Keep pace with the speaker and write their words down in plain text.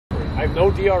I have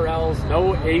no DRLs,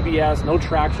 no ABS, no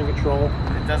traction control.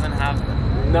 It doesn't have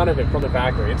them. None of it from the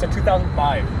factory. It's a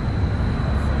 2005.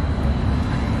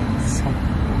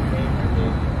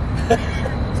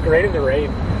 It's great in the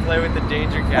rain. Play with the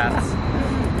danger cats.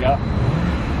 Yeah.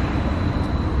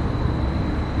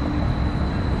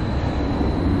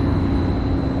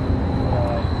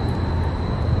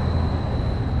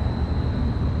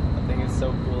 I think it's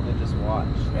so cool to just watch.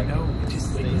 I know. It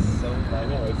just stays so I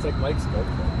know. It's like Mike's boat.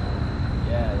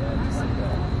 Yeah, just like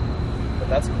that. But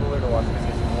that's cooler to watch because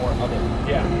there's more of it.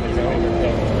 Yeah.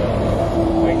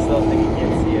 Mike's still think you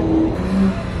can't see it.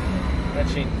 That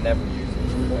chain never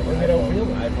uses. I don't feel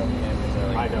it. iPhone cameras are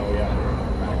like I know, yeah.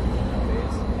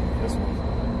 nowadays. This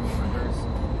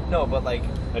one. No, but like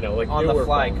I know, like on the newer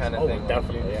fly phones. kind of Oh, thing.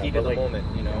 definitely, yeah. Heat But of the like, moment,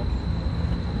 you know.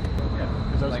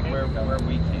 Yeah. Like where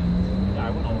we came. Yeah, I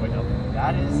went all the way up.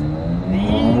 That is the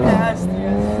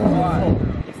nastiest spot.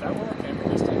 Is that where our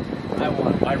camper is too?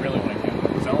 I really want to camp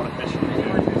because I want to fish.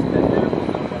 Anyone who's been there will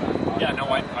know what I'm talking Yeah, no,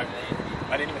 about.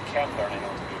 I didn't even camp there and I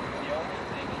know what to do. The only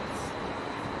thing is,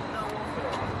 no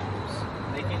Jeeps.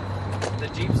 They can. The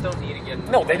Jeeps don't need to get in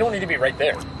the No, way. they don't need to be right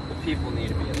there. The people need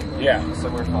to be in the way. Yeah. So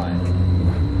we're fine.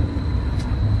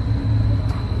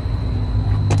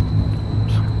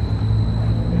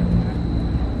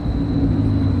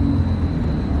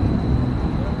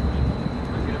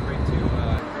 I'm gonna bring to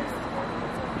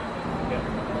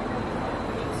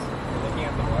looking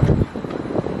at the water.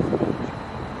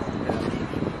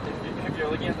 If you're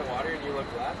looking at the water and you look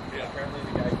left, apparently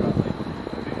the guy got like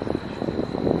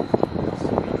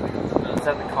it's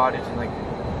at the cottage and like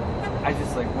I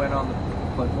just like went on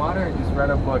the water and just read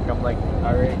a book. I'm like,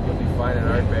 alright, you'll be fine in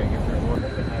Ardbeg if there's one.